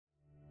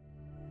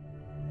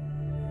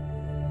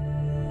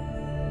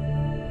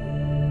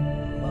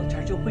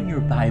Church, open your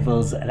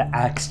Bibles at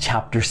Acts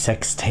chapter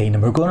 16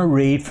 and we're going to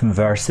read from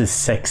verses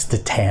 6 to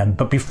 10.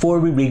 But before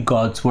we read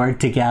God's Word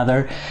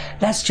together,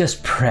 let's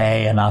just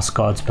pray and ask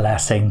God's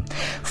blessing.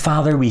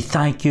 Father, we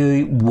thank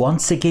you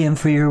once again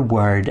for your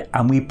Word,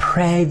 and we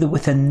pray that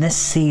within this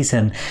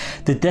season,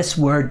 that this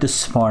Word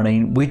this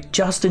morning would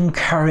just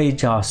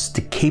encourage us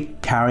to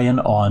keep carrying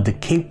on, to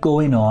keep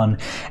going on,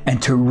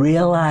 and to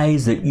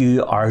realize that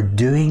you are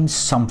doing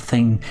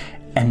something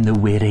in the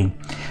waiting.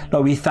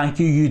 Lord, we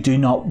thank you, you do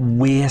not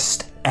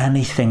waste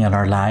anything in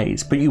our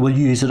lives, but you will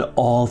use it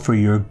all for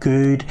your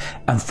good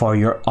and for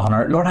your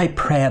honour. Lord, I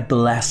pray a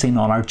blessing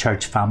on our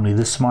church family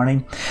this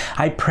morning.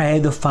 I pray,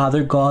 the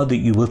Father God, that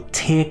you will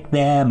take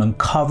them and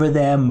cover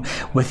them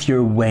with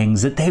your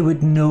wings, that they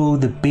would know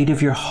the beat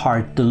of your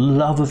heart, the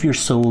love of your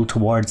soul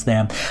towards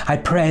them. I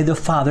pray, the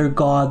Father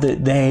God,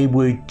 that they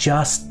would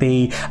just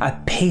be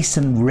at peace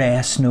and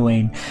rest,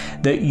 knowing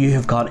that you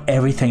have got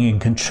everything in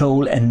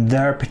control in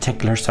their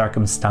particular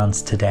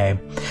circumstance today.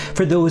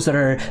 For those that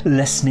are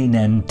listening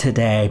in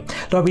today,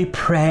 Lord, we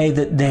pray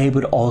that they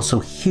would also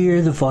hear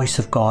the voice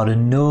of God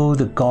and know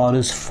that God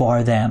is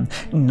for them,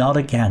 not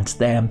against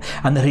them,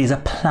 and that He has a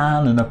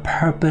plan and a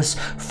purpose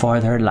for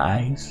their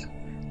lives.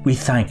 We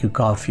thank you,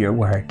 God, for your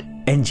word.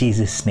 In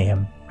Jesus'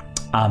 name,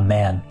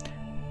 amen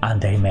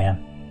and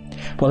amen.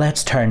 Well,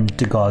 let's turn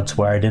to God's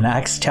Word in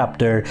Acts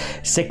chapter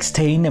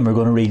 16, and we're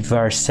going to read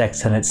verse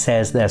 6, and it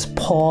says this: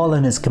 Paul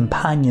and his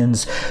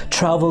companions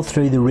travelled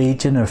through the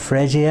region of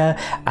Phrygia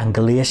and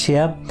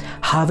Galatia,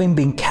 having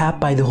been kept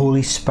by the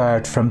Holy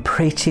Spirit from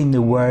preaching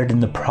the word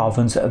in the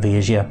province of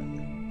Asia.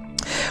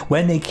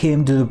 When they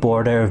came to the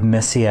border of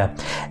Mysia,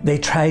 they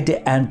tried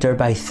to enter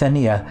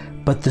Bithynia,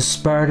 but the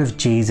Spirit of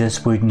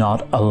Jesus would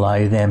not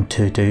allow them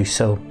to do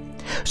so.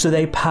 So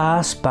they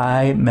passed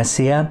by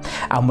Mysia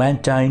and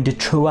went down to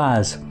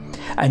Troas.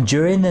 And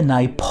during the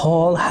night,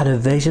 Paul had a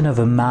vision of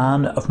a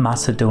man of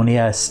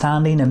Macedonia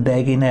standing and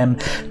begging him,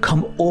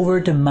 "Come over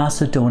to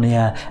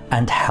Macedonia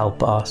and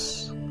help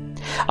us."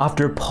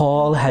 After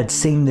Paul had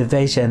seen the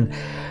vision,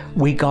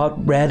 we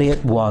got ready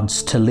at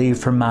once to leave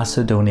for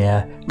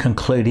Macedonia,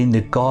 concluding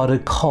that God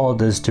had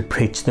called us to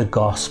preach the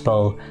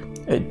gospel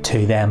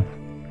to them.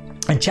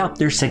 In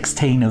chapter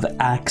 16 of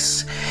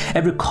Acts,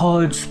 it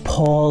records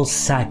Paul's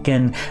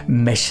second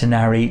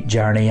missionary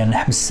journey, and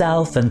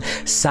himself and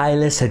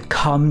Silas had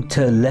come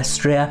to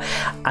Lystra,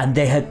 and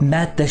they had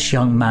met this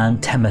young man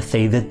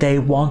Timothy that they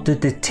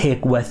wanted to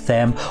take with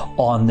them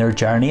on their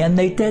journey, and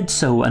they did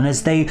so. And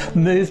as they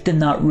moved in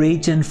that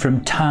region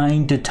from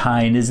town to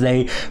town, as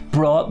they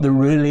brought the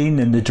ruling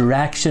and the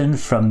direction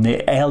from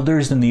the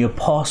elders and the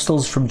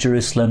apostles from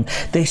Jerusalem,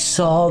 they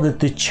saw that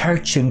the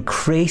church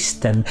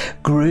increased and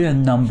grew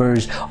in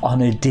numbers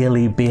on a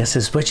daily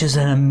basis, which is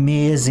an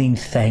amazing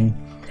thing.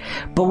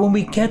 But when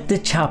we get to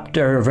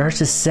chapter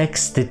verses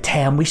 6 to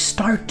 10, we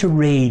start to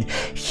read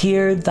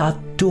here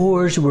that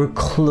doors were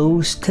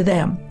closed to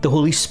them. The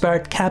Holy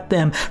Spirit kept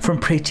them from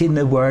preaching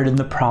the word in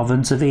the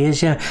province of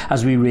Asia,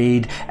 as we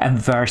read in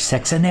verse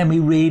 6. And then we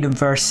read in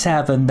verse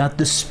 7 that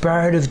the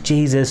Spirit of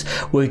Jesus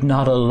would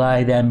not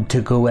allow them to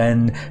go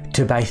in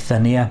to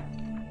Bithynia.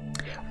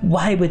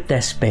 Why would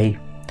this be?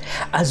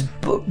 As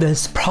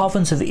this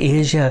province of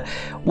Asia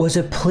was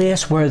a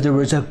place where there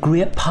was a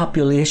great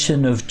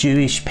population of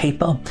Jewish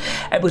people,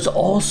 it was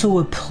also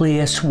a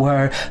place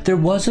where there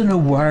was an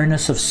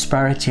awareness of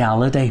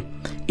spirituality.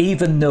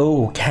 Even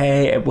though,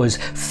 it was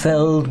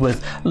filled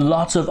with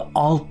lots of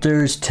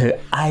altars to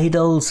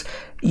idols,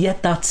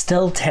 yet that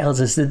still tells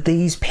us that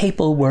these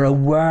people were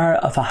aware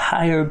of a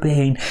higher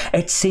being.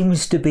 It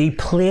seems to be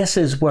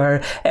places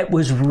where it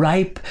was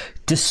ripe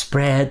to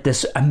spread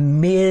this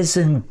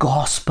amazing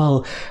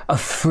gospel of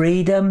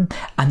freedom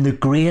and the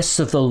grace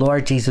of the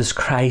Lord Jesus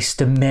Christ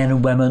to men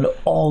and women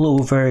all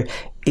over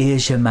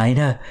Asia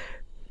Minor.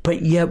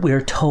 But yet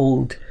we're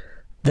told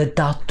that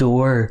that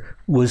door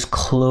was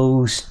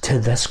closed to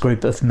this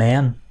group of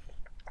men.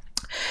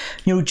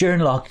 You know, during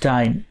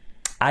lockdown,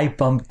 I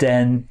bumped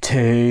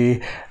into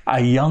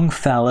a young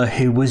fella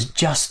who was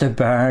just a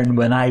bairn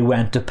when I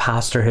went to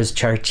pastor his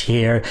church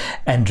here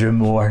in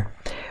Drumore.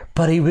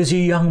 But he was a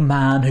young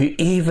man who,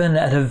 even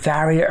at a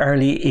very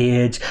early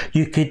age,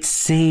 you could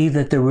see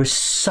that there was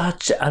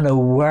such an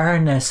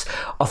awareness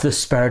of the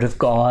Spirit of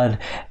God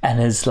in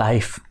his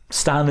life.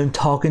 Standing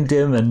talking to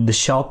him in the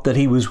shop that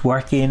he was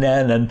working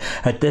in, and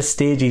at this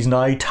stage he's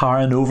now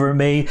towering over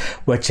me,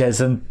 which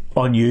isn't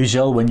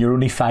unusual when you're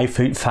only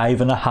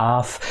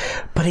 5'5.5",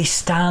 but he's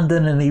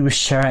standing and he was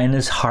sharing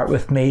his heart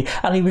with me,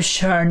 and he was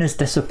sharing his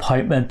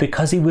disappointment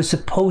because he was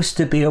supposed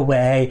to be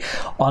away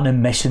on a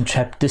mission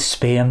trip to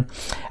Spain,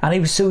 and he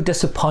was so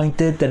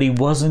disappointed that he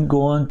wasn't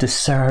going to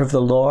serve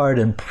the Lord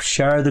and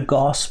share the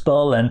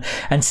gospel and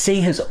see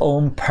his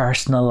own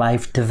personal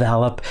life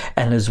develop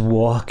in his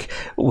walk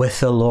with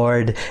the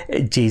Lord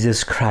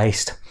Jesus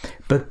Christ.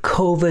 But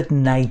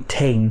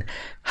COVID-19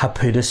 had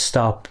put a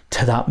stop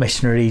to that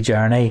missionary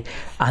journey,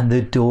 and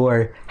the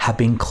door had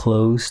been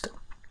closed.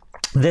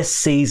 This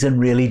season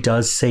really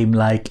does seem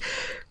like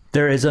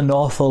there is an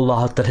awful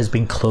lot that has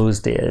been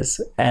closed in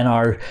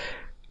our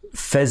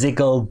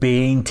physical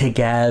being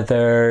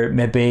together,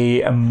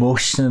 maybe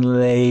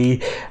emotionally.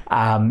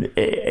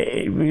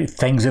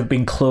 Things have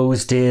been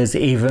closed days,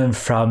 even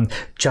from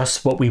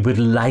just what we would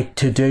like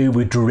to do,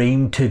 we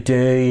dream to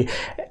do.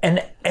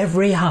 In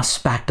every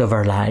aspect of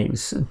our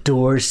lives,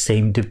 doors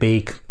seem to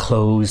be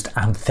closed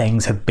and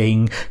things have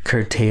been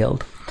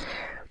curtailed.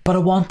 But I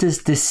want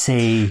us to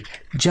see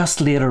just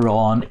later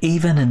on,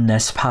 even in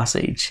this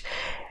passage,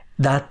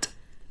 that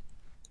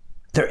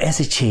there is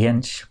a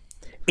change.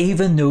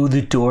 Even though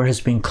the door has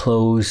been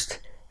closed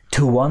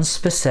to one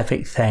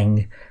specific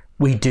thing,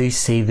 we do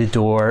see a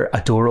door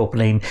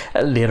opening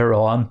later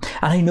on.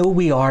 And I know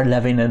we are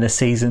living in a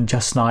season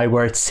just now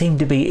where it seemed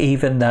to be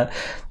even that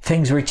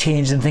things were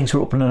changing, things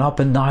were opening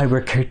up, and now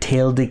we're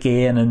curtailed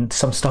again. And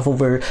some stuff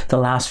over the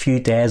last few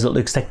days, it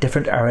looks like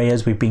different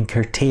areas we've been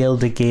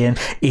curtailed again,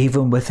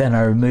 even within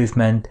our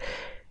movement.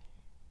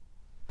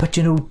 But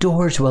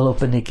doors will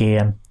open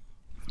again.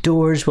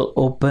 Doors will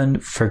open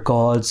for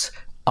God's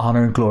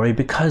honour and glory,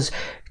 because,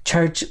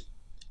 church,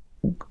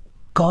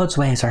 God's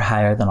ways are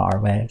higher than our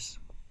ways,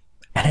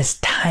 and his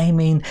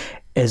timing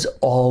is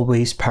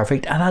always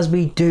perfect. And as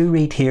we do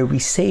read here, we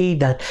see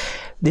that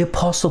the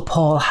Apostle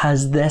Paul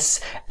has this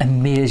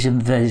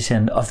amazing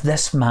vision of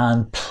this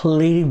man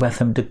pleading with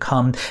him to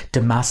come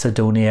to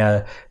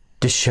Macedonia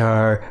to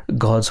share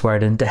God's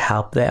word and to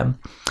help them.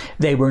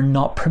 They were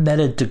not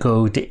permitted to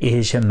go to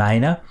Asia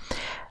Minor,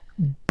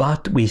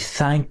 but we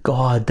thank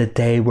God that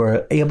they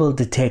were able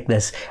to take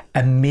this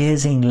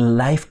amazing,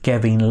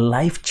 life-giving,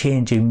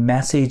 life-changing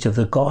message of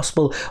the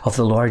gospel of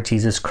the Lord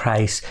Jesus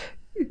Christ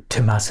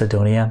to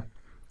Macedonia.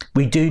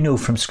 We do know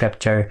from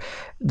Scripture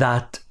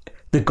that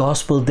the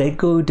gospel did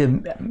go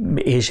to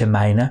Asia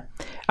Minor,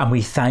 and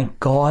we thank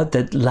God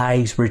that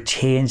lives were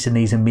changed in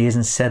these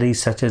amazing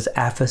cities such as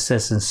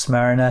Ephesus and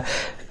Smyrna.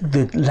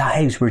 The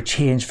lives were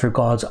changed for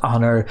God's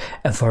honour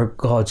and for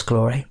God's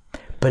glory.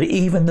 But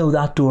even though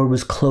that door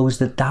was closed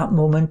at that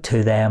moment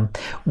to them,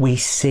 we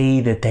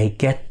see that they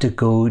get to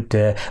go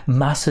to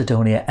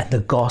Macedonia and the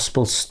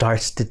gospel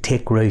starts to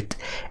take root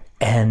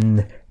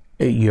in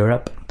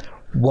Europe.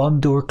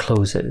 One door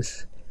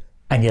closes,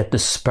 and yet the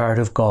Spirit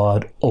of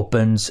God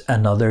opens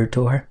another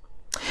door.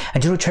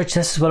 And church,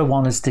 this is what I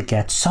want us to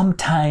get.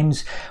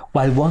 Sometimes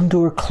while one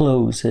door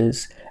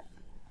closes,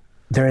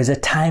 there is a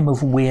time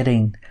of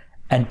waiting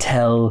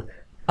until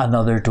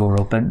another door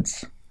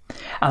opens.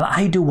 And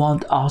I don't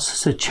want us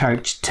as a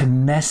church to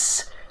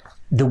miss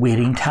the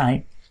waiting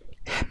time,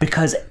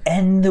 because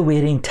in the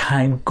waiting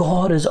time,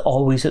 God is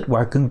always at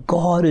work and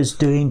God is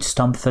doing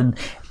something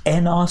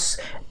in us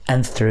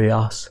and through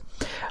us.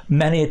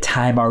 Many a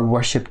time our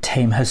worship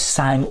team has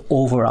sang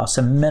over us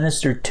and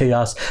ministered to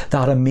us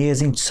that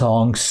amazing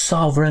song,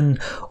 Sovereign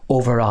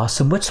Over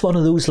Us. And what's one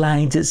of those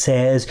lines? It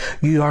says,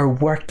 you are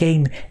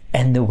working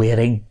in the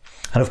waiting.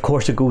 And of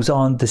course it goes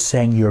on to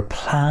sing, your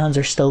plans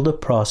are still to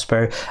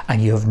prosper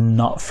and you have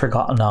not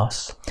forgotten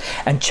us.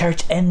 And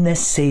church, in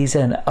this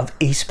season of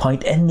East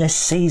Point, in this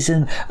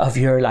season of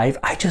your life,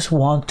 I just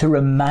want to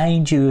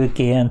remind you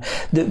again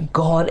that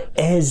God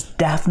is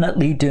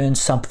definitely doing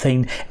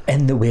something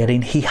in the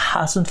waiting. He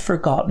hasn't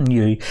forgotten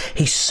you.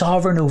 He's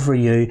sovereign over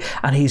you,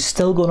 and he's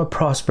still going to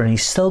prosper and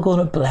he's still going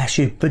to bless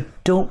you. But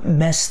don't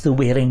miss the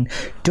waiting.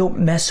 Don't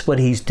miss what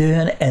he's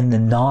doing in the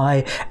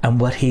now and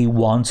what he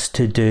wants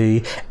to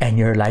do in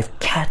your life.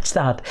 Catch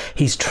that.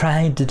 He's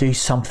trying to do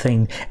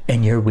something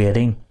in your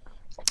waiting.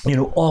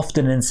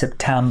 Often in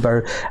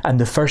September and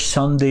the first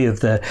Sunday of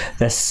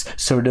this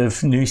sort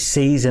of new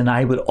season,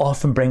 I would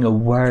often bring a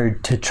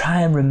word to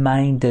try and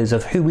remind us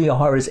of who we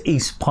are as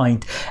East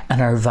Point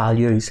and our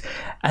values.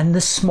 And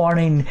this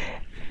morning,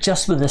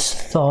 just with this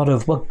thought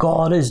of what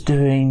God is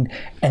doing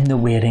in the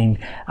waiting,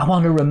 I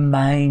want to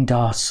remind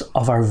us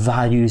of our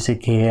values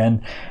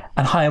again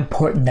and how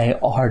important they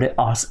are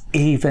to us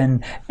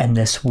even in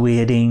this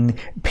waiting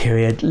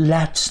period.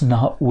 Let's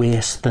not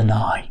waste the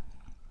now.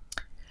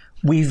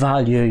 We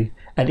value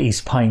at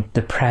East Point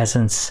the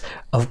presence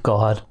of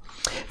God.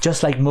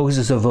 Just like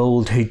Moses of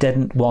old, who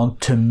didn't want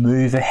to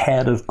move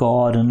ahead of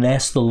God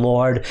unless the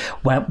Lord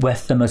went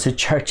with them. As a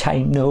church,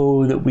 I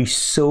know that we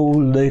so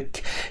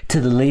look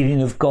to the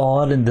leading of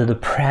God and to the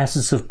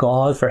presence of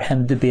God for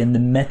him to be in the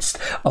midst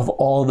of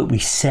all that we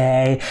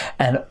say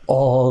and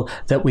all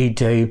that we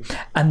do.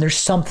 And there's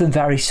something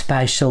very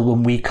special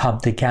when we come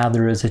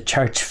together as a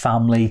church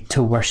family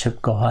to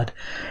worship God,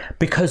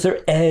 because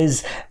there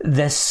is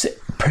this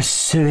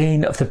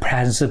pursuing of the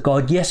presence of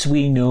God. Yes,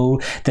 we know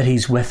that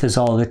he's with us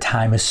all the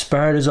time. His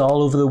Spirit is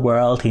all over the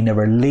world. He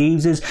never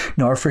leaves us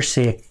nor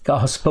forsakes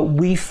us. But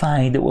we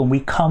find that when we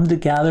come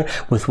together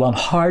with one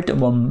heart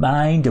and one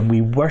mind and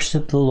we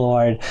worship the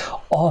Lord,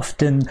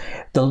 often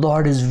the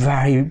Lord is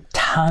very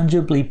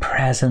tangibly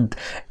present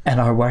in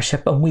our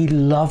worship. And we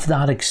love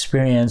that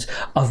experience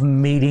of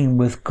meeting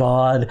with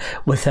God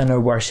within our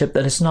worship,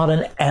 that it's not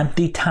an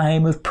empty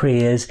time of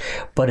praise,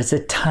 but it's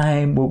a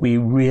time where we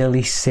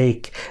really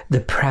seek the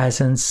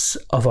presence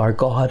of our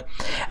God.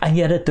 And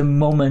yet at the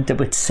moment, it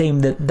would seem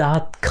that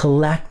that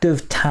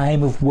collective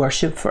time of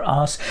worship for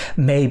us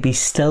may be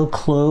still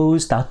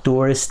closed. That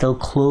door is still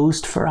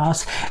closed for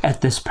us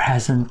at this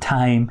present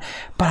time.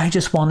 But I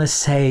just want to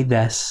say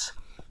this.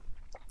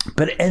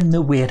 But in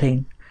the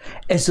waiting,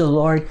 is the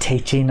Lord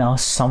teaching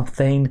us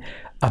something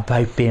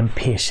about being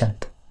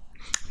patient?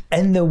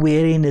 In the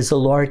waiting, is the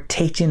Lord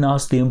teaching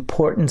us the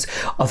importance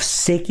of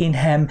seeking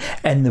Him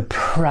in the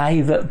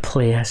private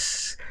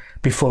place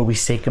before we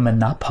seek Him in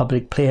that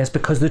public place?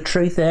 Because the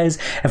truth is,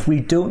 if we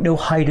don't know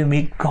how to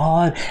meet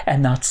God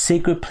in that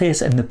secret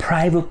place, in the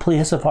private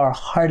place of our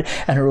heart,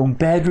 in our own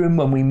bedroom,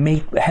 when we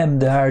meet Him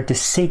there to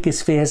seek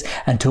His face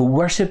and to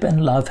worship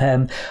and love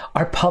Him,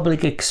 our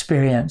public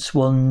experience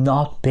will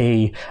not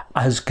be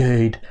as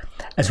good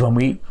as when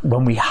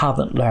we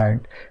haven't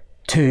learned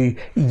to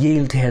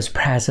yield to His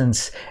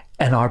presence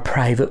in our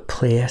private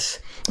place.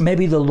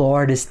 Maybe the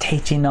Lord is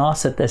teaching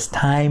us at this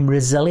time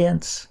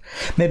resilience.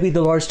 Maybe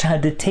the Lord's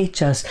trying to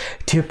teach us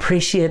to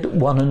appreciate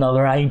one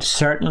another. I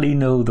certainly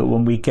know that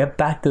when we get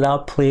back to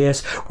that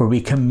place where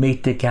we can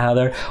meet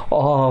together,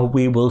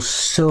 we will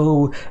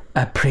so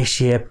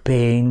appreciate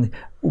being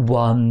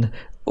one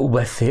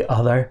with the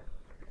other.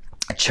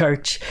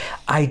 Church,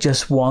 I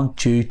just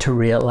want you to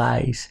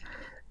realize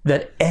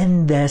that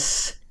in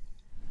this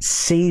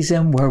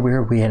season where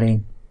we're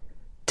waiting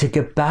to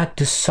get back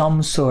to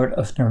some sort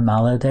of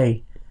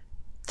normality,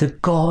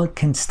 that God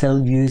can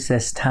still use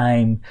this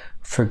time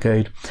for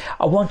good.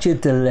 I want you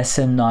to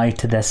listen now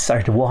to this,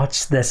 or to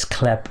watch this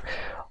clip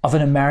of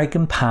an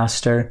American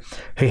pastor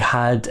who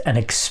had an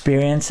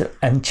experience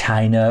in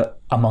China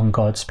among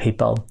God's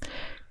people.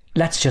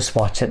 Let's just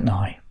watch it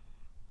now.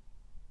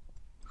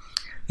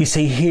 You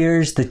see,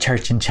 here's the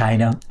church in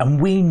China, and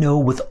we know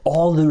with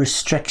all the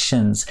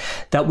restrictions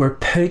that were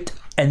put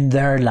in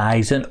their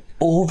lives and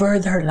over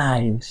their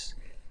lives,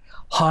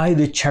 how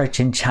the church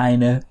in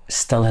China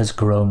still has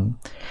grown.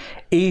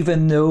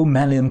 Even though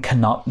many of them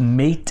cannot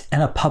meet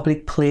in a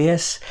public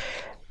place,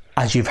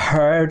 as you've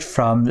heard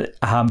from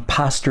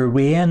Pastor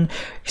Wayne,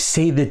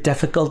 see the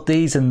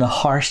difficulties and the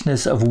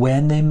harshness of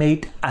when they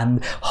meet,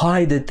 and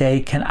how that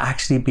they can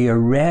actually be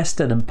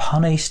arrested and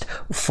punished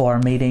for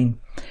meeting.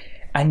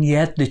 And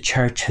yet the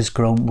church has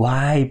grown.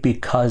 Why?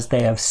 Because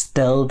they have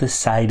still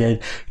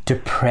decided to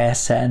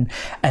press in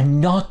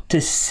and not to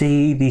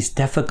see these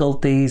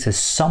difficulties as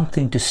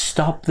something to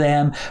stop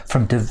them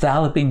from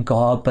developing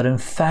God, but in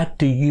fact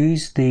to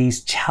use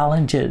these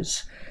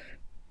challenges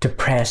to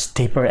press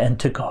deeper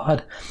into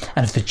God.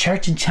 And if the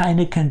church in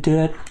China can do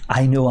it,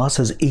 I know us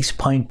as East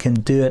Point can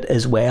do it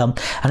as well.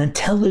 And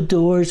until the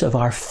doors of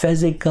our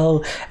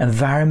physical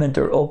environment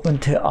are open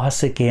to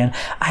us again,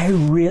 I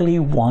really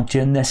want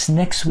you in this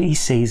next wee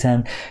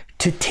season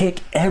to take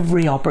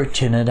every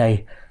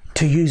opportunity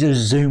to use a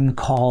Zoom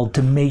call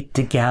to meet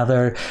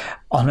together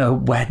on a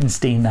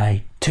Wednesday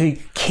night, to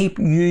keep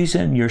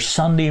using your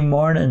Sunday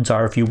mornings,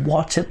 or if you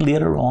watch it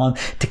later on,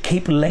 to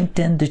keep linked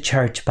into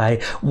church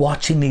by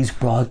watching these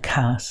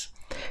broadcasts,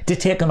 to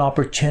take an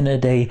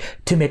opportunity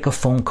to make a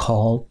phone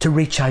call, to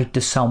reach out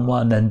to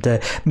someone and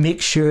to make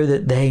sure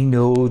that they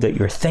know that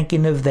you're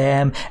thinking of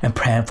them and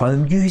praying for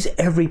them. Use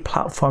every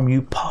platform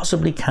you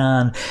possibly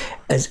can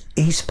as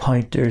East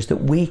Pointers,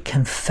 that we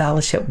can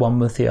fellowship one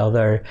with the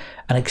other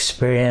and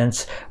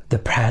experience the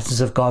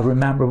presence of God.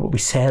 Remember what we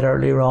said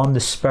earlier on,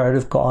 the Spirit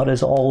of God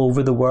is all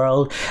over the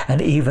world,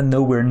 and even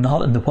though we're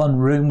not in the one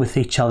room with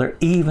each other,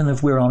 even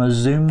if we're on a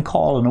Zoom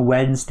call on a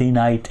Wednesday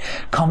night,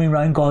 coming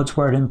around God's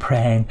Word and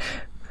praying,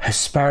 His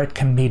Spirit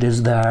can meet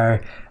us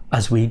there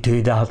as we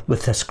do that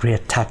with this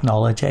great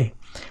technology.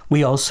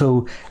 We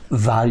also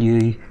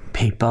value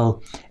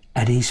people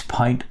at East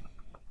Point.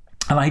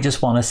 And I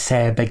just want to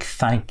say a big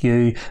thank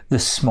you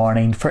this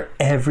morning for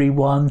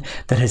everyone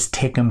that has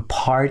taken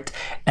part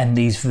in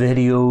these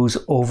videos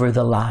over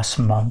the last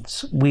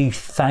months. We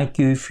thank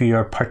you for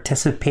your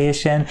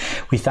participation.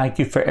 We thank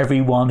you for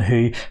everyone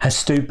who has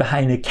stood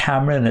behind the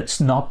camera, and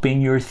it's not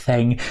been your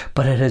thing,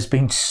 but it has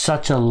been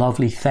such a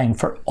lovely thing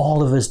for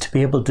all of us to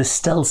be able to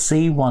still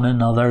see one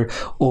another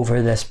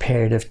over this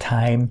period of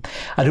time.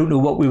 I don't know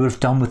what we would have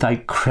done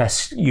without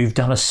Chris. You've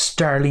done a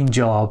sterling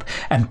job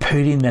in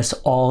putting this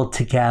all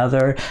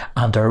together,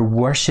 and our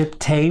worship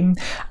team.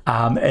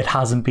 It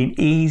hasn't been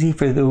easy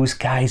for those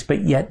guys,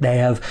 but yet they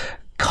have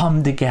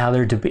come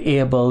together to be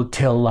able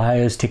to allow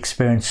us to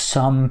experience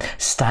some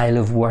style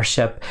of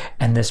worship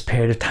in this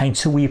period of time.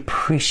 So we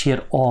appreciate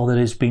all that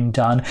has been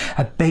done.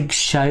 A big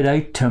shout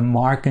out to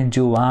Mark and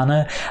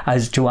Joanna,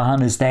 as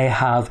they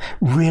have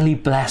really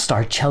blessed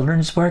our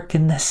children's work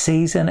in this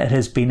season. It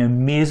has been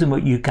amazing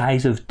what you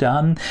guys have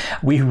done.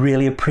 We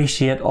really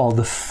appreciate all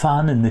the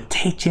fun and the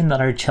teaching that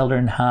our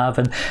children have,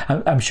 and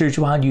I'm sure,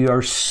 Joanne, you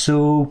are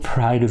so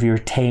proud of your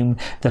team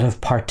that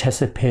have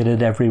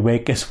participated every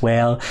week, as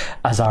well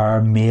as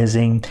our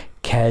amazing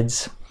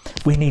kids.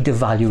 We need to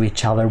value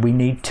each other. We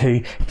need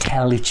to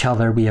tell each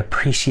other we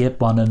appreciate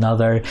one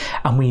another,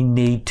 and we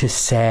need to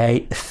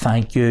say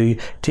thank you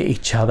to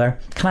each other.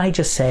 Can I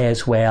just say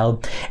as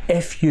well,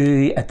 if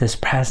you at this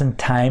present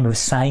time have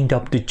signed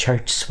up to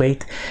Church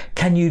Suite,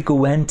 can you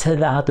go into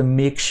that and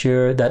make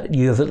sure that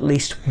you have at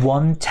least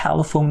one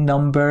telephone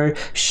number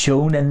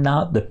shown in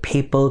that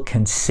people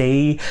can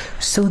see,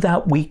 so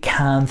that we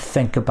can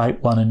think about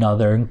one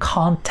another and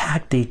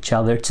contact each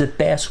other. It's the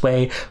best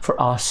way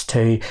for us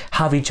to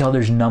have each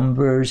other's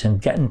numbers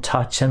and get in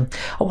touch. And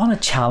I want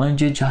to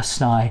challenge you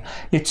just now.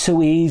 It's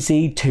so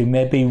easy to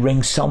maybe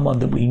ring someone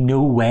that we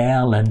know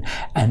well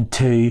and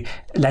to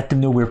let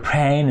them know we're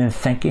praying and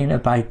thinking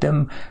about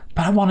them.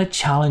 But I want to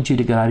challenge you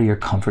to get out of your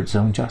comfort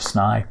zone just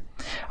now.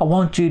 I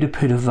want you to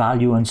put a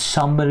value on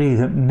somebody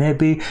that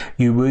maybe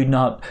you would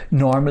not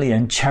normally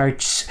in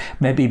church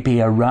maybe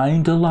be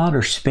around a lot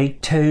or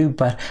speak to,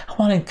 but I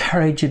want to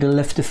encourage you to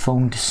lift the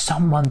phone to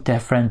someone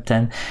different,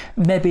 and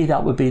maybe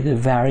that would be the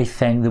very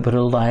thing that would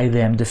allow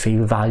them to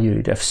feel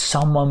valued. If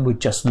someone would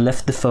just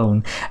lift the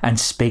phone and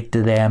speak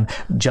to them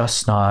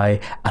just now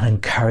and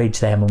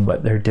encourage them in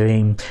what they're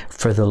doing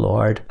for the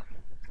Lord.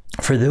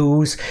 For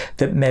those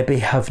that maybe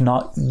have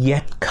not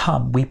yet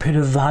come, we put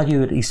a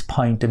value at East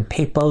Point in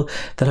people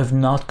that have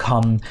not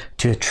come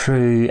to a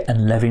true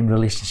and living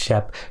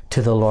relationship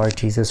to the Lord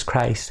Jesus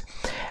Christ.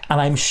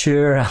 And I'm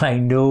sure and I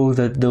know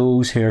that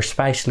those who are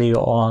especially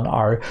on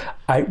our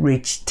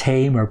outreach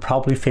team are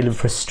probably feeling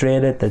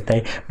frustrated that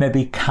they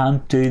maybe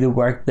can't do the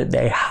work that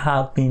they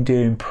have been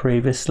doing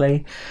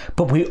previously.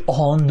 But we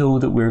all know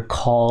that we're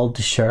called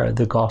to share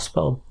the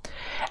gospel.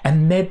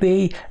 And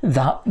maybe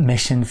that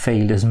mission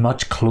field is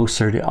much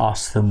closer to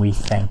us than we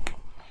think.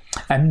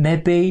 And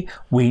maybe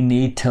we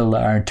need to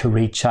learn to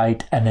reach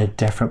out in a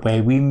different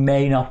way. We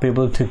may not be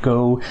able to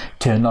go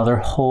to another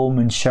home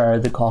and share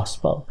the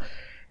gospel,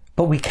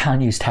 but we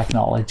can use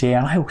technology.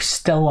 And I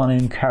still want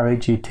to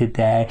encourage you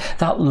today,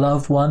 that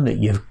loved one that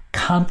you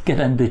can't get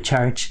into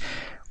church,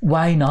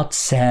 why not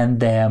send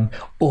them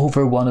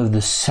over one of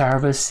the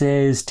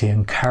services to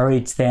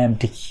encourage them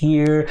to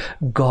hear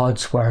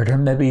God's word? Or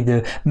maybe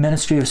the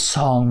ministry of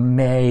song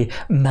may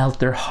melt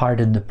their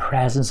heart in the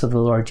presence of the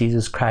Lord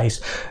Jesus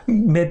Christ.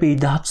 Maybe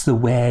that's the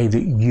way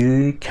that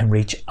you can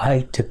reach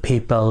out to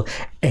people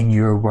in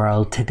your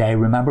world today.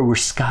 Remember, we're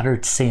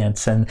scattered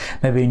saints, and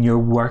maybe in your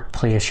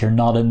workplace, you're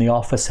not in the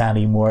office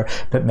anymore,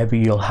 but maybe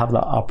you'll have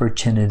that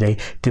opportunity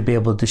to be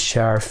able to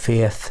share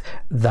faith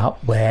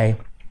that way.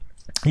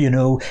 You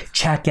know,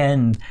 check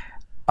in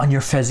on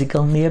your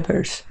physical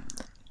neighbours.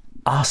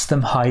 Ask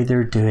them how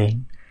they're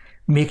doing.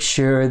 Make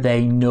sure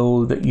they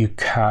know that you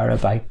care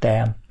about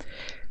them.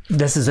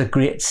 This is a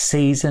great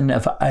season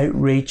of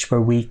outreach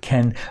where we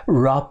can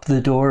rap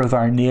the door of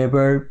our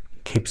neighbour,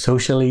 keep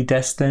socially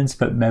distanced,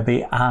 but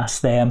maybe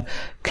ask them,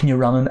 can you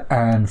run an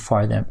errand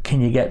for them?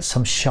 Can you get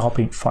some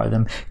shopping for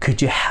them?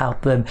 Could you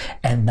help them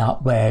in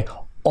that way?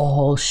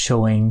 All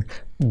showing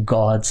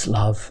God's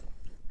love.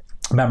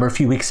 Remember, a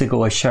few weeks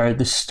ago I shared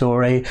the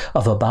story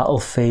of a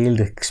battlefield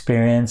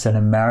experience in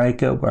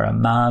America where a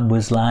man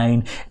was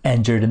lying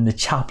injured, and the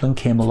chaplain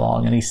came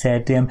along and he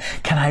said to him,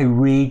 can I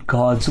read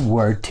God's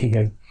word to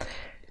you?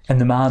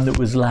 And the man that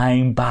was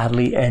lying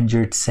badly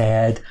injured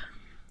said,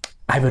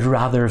 I would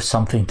rather have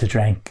something to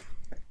drink.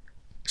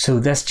 So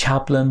this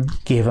chaplain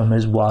gave him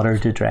his water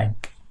to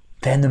drink.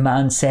 Then the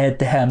man said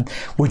to him,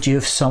 would you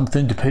have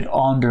something to put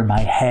under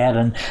my head?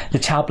 And the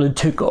chaplain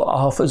took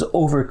off his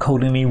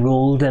overcoat and he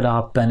rolled it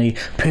up and he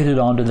put it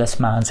under this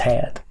man's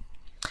head.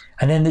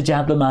 And then the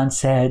gentleman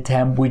said to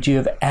him, would you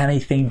have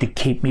anything to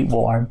keep me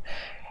warm?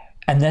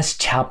 And this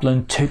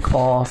chaplain took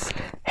off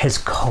his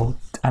coat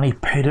and he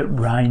put it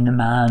round the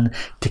man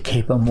to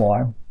keep him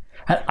warm.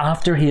 And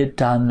after he had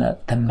done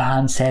that, the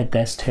man said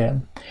this to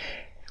him,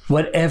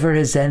 whatever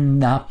is in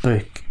that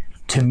book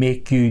to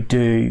make you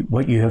do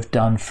what you have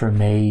done for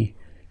me,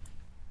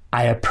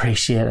 I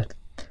appreciate it.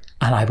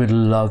 And I would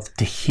love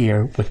to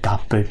hear what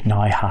that book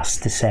now has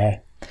to say.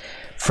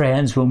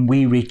 Friends, when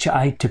we reach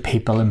out to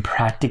people in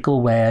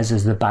practical ways,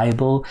 as the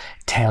Bible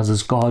tells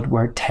us, God's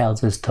word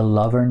tells us to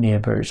love our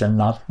neighbours, and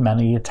not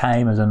many a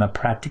time as in a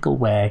practical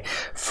way,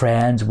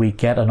 friends, we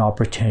get an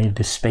opportunity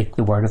to speak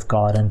the word of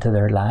God into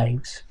their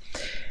lives.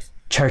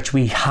 Church,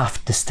 we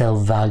have to still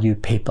value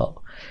people.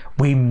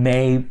 We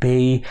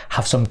maybe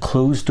have some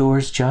closed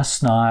doors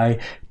just now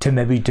to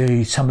maybe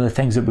do some of the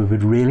things that we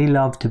would really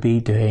love to be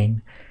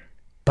doing.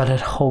 But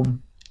at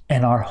home,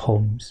 in our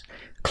homes,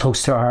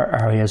 close to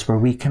our areas where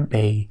we can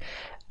be,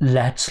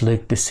 let's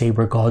look to see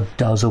where God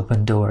does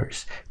open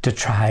doors to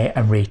try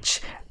and reach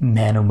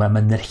men and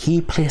women that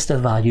He placed a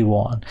value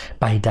on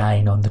by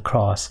dying on the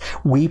cross.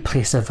 We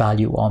place a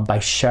value on by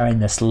sharing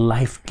this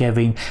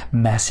life-giving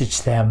message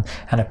to them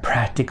in a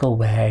practical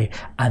way,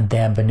 and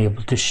then being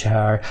able to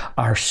share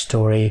our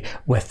story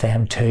with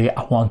them too.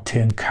 I want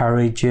to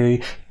encourage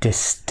you to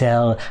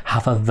still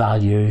have a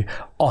value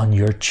on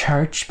your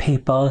church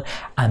people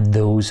and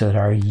those that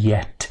are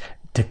yet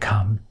to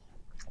come.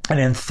 And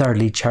then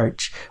thirdly,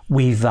 church,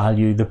 we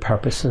value the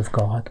purpose of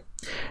God.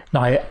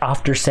 Now,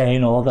 after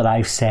saying all that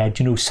I've said,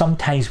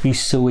 sometimes we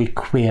so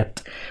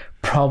equate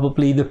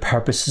probably the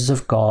purposes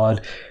of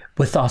God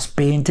with us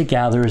being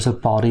together as a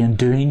body and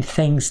doing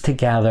things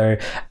together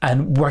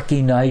and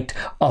working out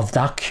of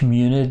that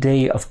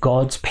community of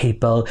God's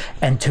people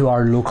into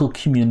our local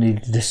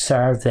community to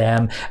serve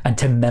them and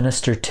to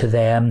minister to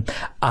them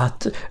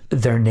at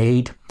their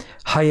need.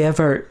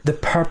 However, the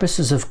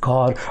purposes of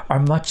God are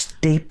much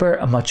deeper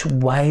and much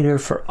wider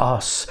for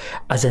us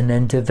as an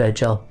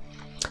individual.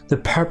 The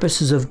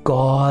purposes of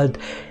God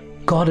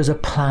has a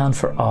plan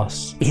for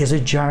us. He has a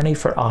journey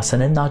for us,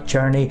 and in that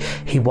journey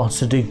He wants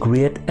to do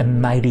great and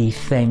mighty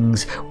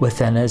things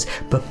within us.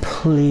 But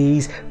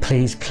please,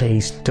 please,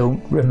 please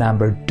don't miss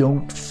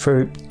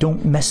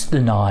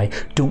the now.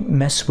 Don't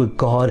miss what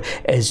God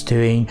is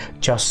doing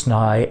just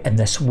now in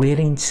this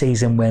waiting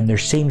season when there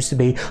seems to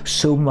be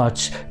so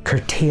much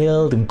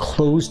curtailed and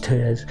closed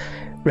to us.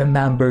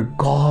 Remember,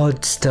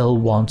 God still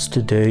wants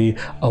to do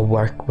a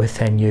work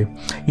within you.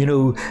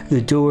 The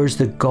doors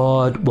that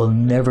God will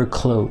never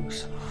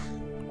close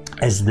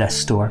is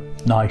this door.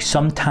 Now,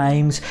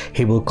 sometimes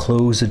He will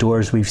close the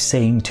doors we've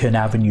seen to an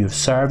avenue of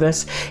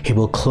service. He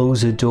will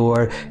close a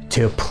door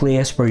to a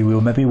place where we will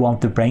maybe want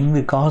to bring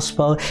the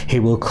gospel. He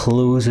will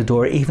close a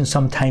door even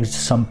sometimes to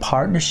some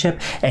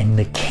partnership in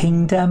the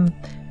kingdom.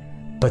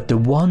 But the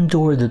one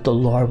door that the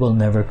Lord will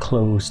never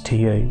close to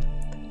you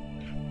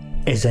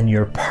is in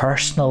your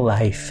personal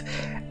life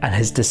and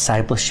His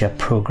discipleship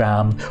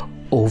program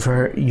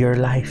over your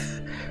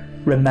life.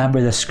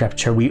 Remember the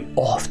scripture we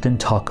often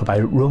talk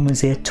about,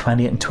 Romans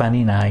 8:20 and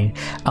 29,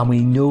 and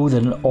we know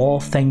that in all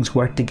things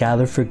work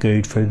together for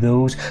good for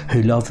those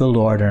who love the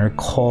Lord and are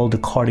called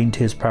according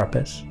to His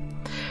purpose.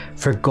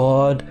 For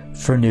God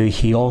foreknew,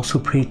 He also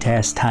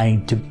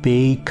predestined to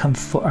be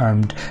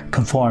conformed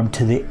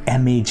to the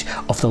image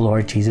of the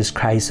Lord Jesus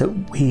Christ,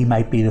 that we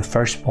might be the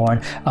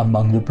firstborn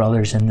among the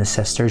brothers and the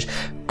sisters.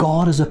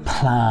 God has a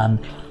plan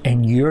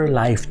in your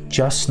life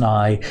just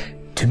now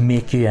to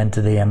make you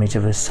into the image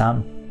of His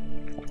Son.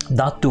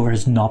 That door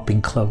has not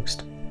been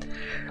closed.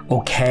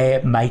 Okay,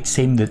 it might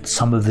seem that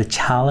some of the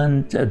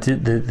challenge,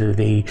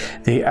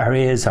 the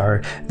areas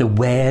or the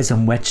ways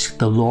in which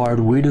the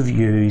Lord would have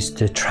used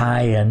to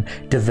try and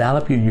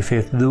develop you in your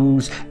faith,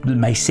 those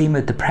may seem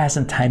at the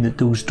present time that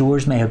those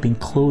doors may have been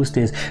closed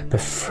to us.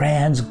 But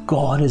friends,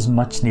 God is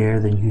much nearer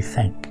than you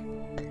think.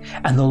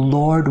 And the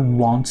Lord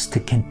wants to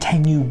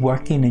continue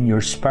working in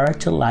your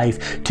spiritual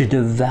life to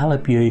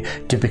develop you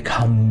to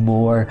become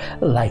more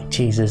like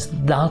Jesus.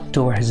 That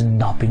door has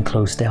not been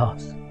closed to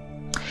us.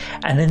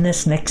 And in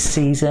this next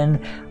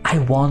season, I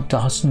want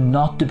us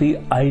not to be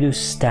out of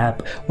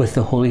step with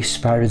the Holy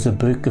Spirit, as the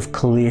book of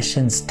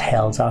Galatians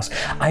tells us.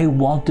 I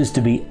want us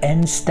to be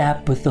in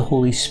step with the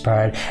Holy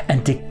Spirit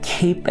and to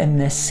keep in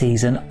this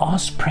season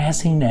us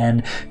pressing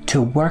in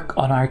to work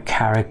on our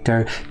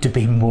character to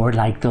be more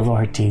like the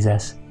Lord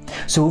Jesus.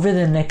 So over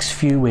the next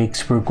few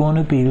weeks, we're going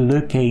to be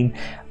looking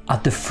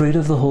at the fruit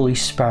of the Holy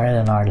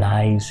Spirit in our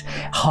lives,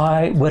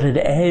 what it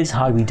is,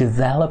 how we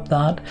develop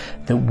that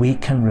we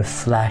can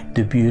reflect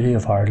the beauty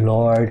of our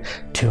Lord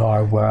to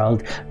our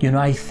world.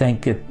 I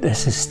think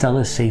this is still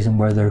a season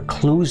where there are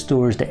closed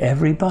doors to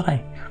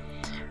everybody,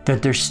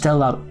 that there's still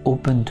that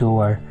open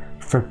door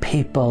for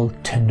people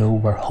to know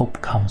where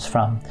hope comes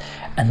from.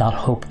 And that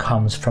hope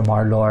comes from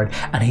our Lord.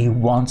 And He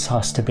wants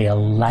us to be a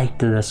light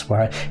to this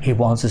world. He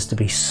wants us to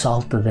be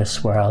salt to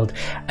this world.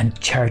 And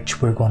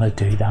church, we're going to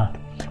do that.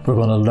 We're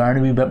going to learn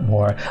a wee bit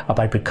more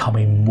about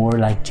becoming more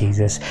like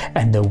Jesus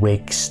in the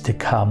weeks to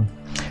come.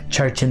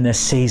 Church, in this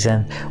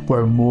season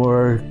where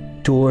more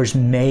doors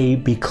may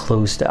be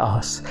closed to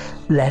us,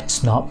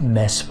 let's not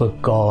miss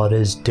what God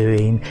is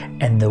doing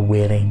in the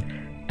waiting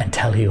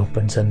until He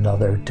opens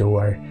another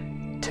door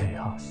to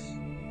us.